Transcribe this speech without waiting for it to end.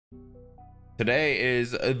Today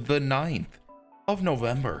is the 9th of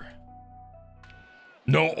November.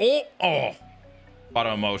 No, oh, a lot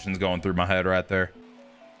of emotions going through my head right there.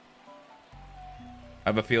 I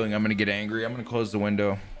have a feeling I'm gonna get angry. I'm gonna close the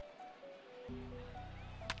window.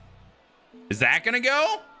 Is that gonna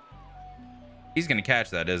go? He's gonna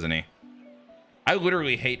catch that, isn't he? I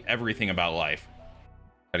literally hate everything about life.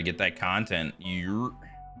 Gotta get that content. You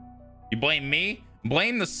blame me?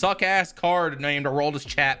 Blame the suck ass card named Aroldis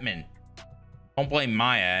Chapman. Don't blame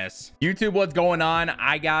my ass. YouTube, what's going on?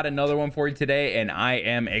 I got another one for you today, and I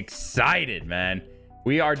am excited, man.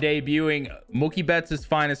 We are debuting Mookie Betts'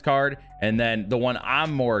 finest card, and then the one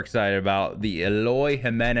I'm more excited about, the Eloy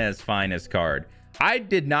Jimenez finest card. I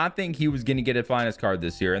did not think he was going to get a finest card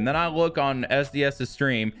this year, and then I look on SDS's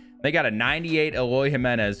stream. They got a 98 Eloy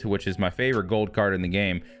Jimenez, which is my favorite gold card in the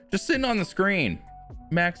game, just sitting on the screen.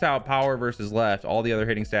 Max out power versus left, all the other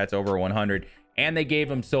hitting stats over 100, and they gave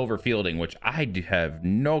him silver fielding, which I have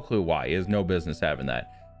no clue why. He has no business having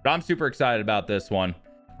that, but I'm super excited about this one.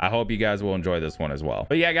 I hope you guys will enjoy this one as well.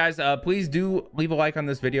 But yeah, guys, please do leave a like on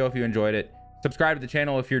this video if you enjoyed it. Subscribe to the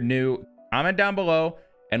channel if you're new. Comment down below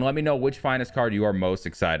and let me know which finest card you are most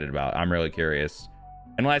excited about. I'm really curious.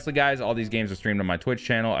 And lastly, guys, all these games are streamed on my Twitch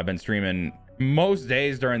channel. I've been streaming most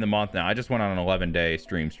days during the month now. I just went on an 11-day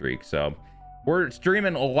stream streak, so we're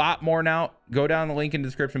streaming a lot more now. Go down the link in the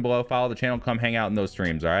description below, follow the channel, come hang out in those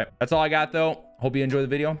streams. All right, that's all I got though. Hope you enjoy the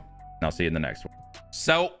video, and I'll see you in the next one.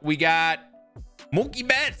 So we got Mookie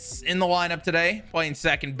Betts in the lineup today, playing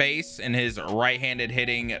second base in his right-handed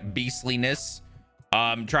hitting beastliness.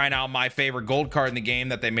 Trying out my favorite gold card in the game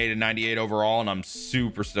that they made a 98 overall, and I'm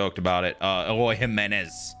super stoked about it. Eloy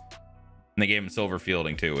Jimenez. And they gave him silver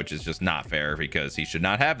fielding too, which is just not fair because he should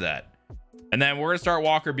not have that. And then we're gonna start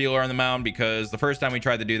Walker Buehler on the mound because the first time we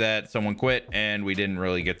tried to do that, someone quit and we didn't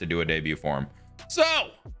really get to do a debut for him. So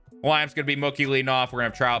lineup's gonna be Mookie leading off. We're gonna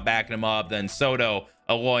have Trout backing him up, then Soto,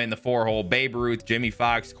 Eloy in the 4-hole, Babe Ruth, Jimmy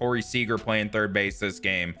Fox, Corey Seager playing third base this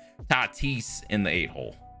game, Tatis in the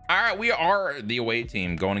 8-hole. All right, we are the away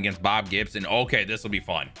team going against Bob Gibson. Okay, this will be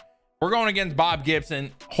fun. We're going against Bob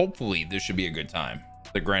Gibson. Hopefully this should be a good time.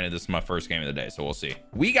 But granted, this is my first game of the day, so we'll see.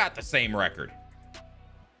 We got the same record.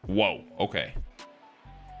 Whoa, okay.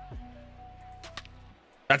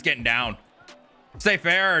 That's getting down. Stay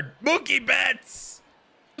fair. Mookie Betts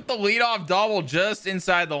with the leadoff double just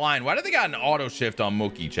inside the line. Why do they got an auto shift on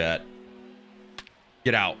Mookie, chat?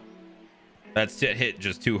 Get out. That's hit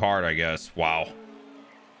just too hard, I guess. Wow.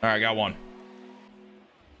 All right, got one.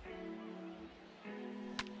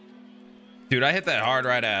 Dude, I hit that hard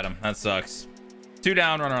right at him. That sucks. 2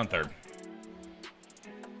 down, runner on third.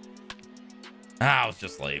 I was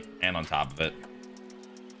just late and on top of it.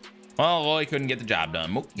 Well, Eloy couldn't get the job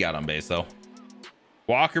done. Mookie got on base though.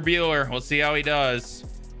 Walker Buehler, we'll see how he does.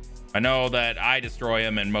 I know that I destroy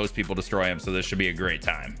him and most people destroy him, so this should be a great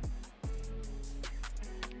time.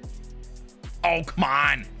 Oh, come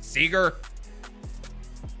on, Seager.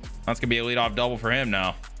 That's gonna be a leadoff double for him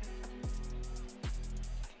now.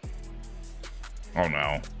 Oh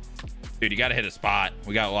no, dude, you got to hit a spot.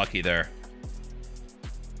 We got lucky there.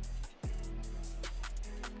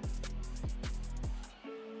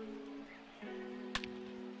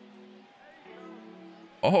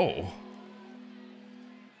 Oh,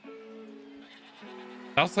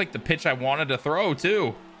 that was like the pitch I wanted to throw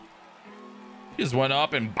too. He just went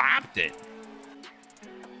up and bopped it.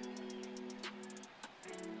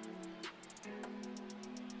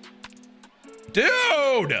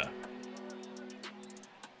 Dude,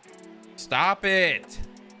 stop it.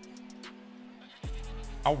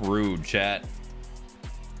 How rude, chat.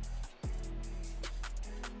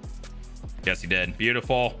 Yes, he did.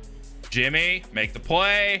 Beautiful. Jimmy, make the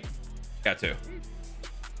play. Got 2.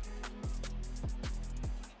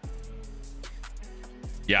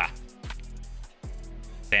 Yeah.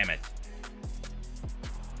 Damn it.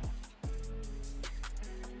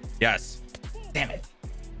 Yes. Damn it.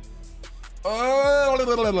 Oh,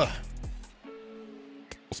 we'll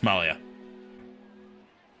smell ya.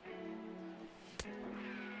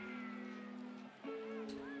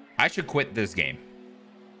 I should quit this game.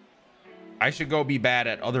 I should go be bad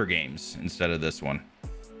at other games instead of this one.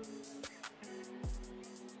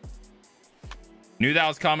 Knew that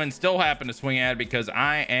was coming. Still happened to swing at it because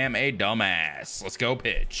I am a dumbass. Let's go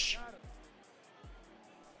pitch.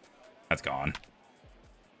 That's gone.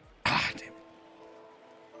 Ah, damn it.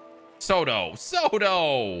 Soto.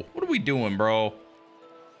 What are we doing, bro?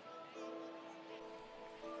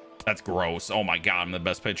 That's gross. Oh my God, I'm the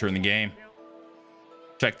best pitcher in the game.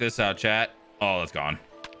 Check this out, chat. Oh, that's gone.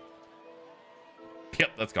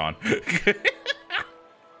 Yep, that's gone.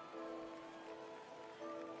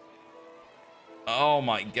 Oh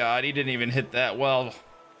my God, he didn't even hit that well.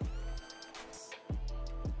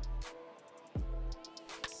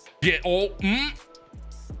 Get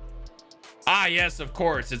Ah, yes, of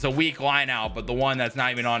course. It's a weak line out, but the one that's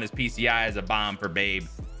not even on his PCI is a bomb for Babe.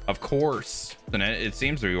 Of course. And it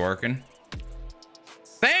seems to be working.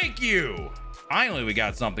 Thank you. Finally, we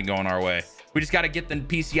got something going our way. We just got to get the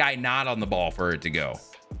PCI not on the ball for it to go.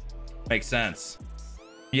 Makes sense.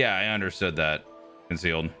 Yeah, I understood that.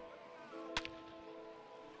 Concealed.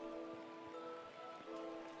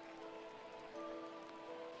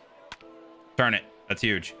 Turn it. That's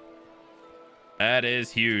huge. That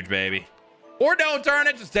is huge, baby. Or don't turn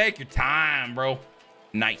it. Just take your time, bro.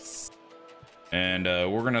 Nice. And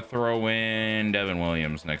we're going to throw in Devin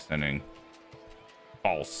Williams next inning.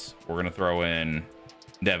 False. We're going to throw in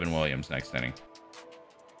Devin Williams next inning.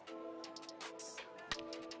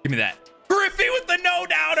 Give me that. Griffey with the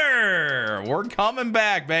no-doubter. We're coming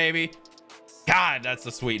back, baby. God, that's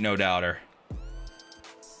a sweet no-doubter.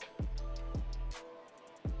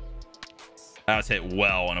 That was hit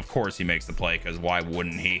well, and of course he makes the play, because why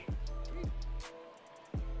wouldn't he?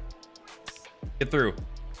 Get through.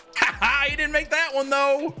 Ha ha! He didn't make that one,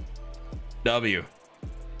 though. W.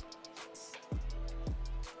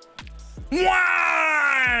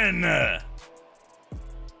 One!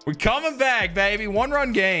 We're coming back, baby.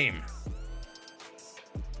 One-run game.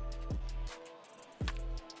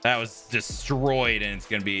 That was destroyed, and it's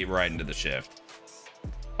going to be right into the shift.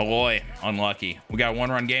 Eloy, unlucky. We got a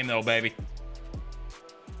one-run game, though, baby.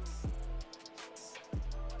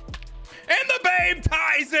 And the Babe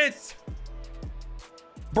ties it.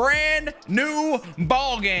 Brand new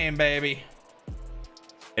ball game, baby.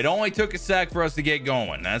 It only took a sec for us to get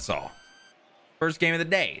going. That's all. First game of the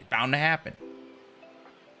day. Bound to happen.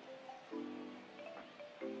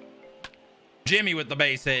 Jimmy with the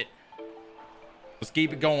base hit. Let's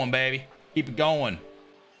keep it going, baby. Keep it going.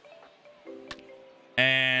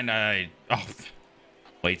 And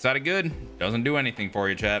late side of good. Doesn't do anything for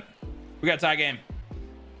you, chat. We got a tie game.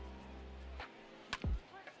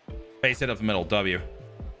 Base hit up the middle. W.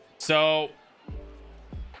 So.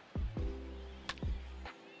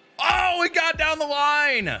 Oh, we got down the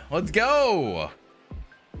line. Let's go.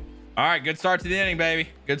 All right, good start to the inning, baby.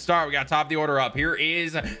 Good start. We got top of the order up. Here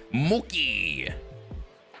is Mookie.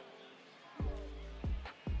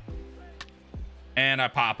 And I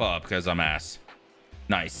pop up because I'm ass.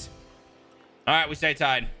 Nice. All right, we stay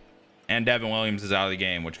tied. And Devin Williams is out of the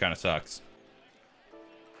game, which kind of sucks.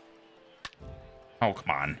 Oh, come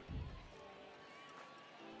on.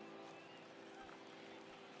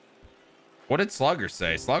 What did Slugger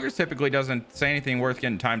say? Slugger typically doesn't say anything worth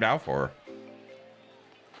getting timed out for.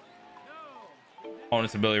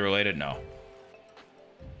 Opponent's ability related? No.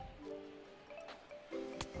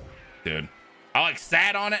 Dude. I like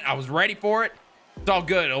sat on it. I was ready for it. It's all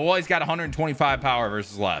good. Eloy's got 125 power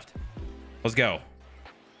versus left. Let's go.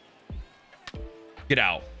 Get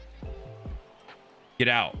out. Get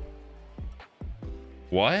out.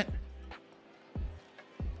 What?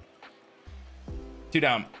 2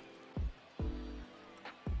 down.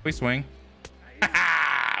 We swing.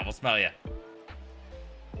 We'll smell you.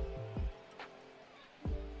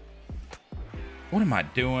 What am I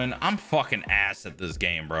doing? I'm fucking ass at this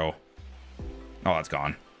game, bro. Oh, that's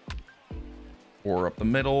gone. Or up the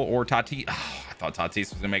middle, or Tatis. Oh, I thought Tatis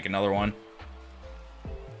was gonna make another one.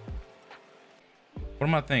 What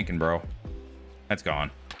am I thinking, bro? That's gone.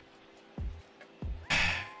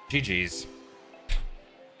 GG's.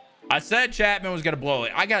 I said Chapman was gonna blow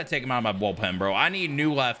it. I gotta take him out of my bullpen, bro. I need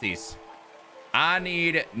new lefties. I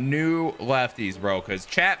need new lefties, bro, because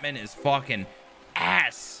Chapman is fucking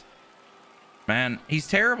ass. Man, he's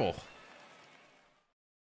terrible.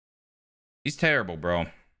 He's terrible, bro.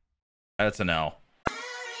 That's an L.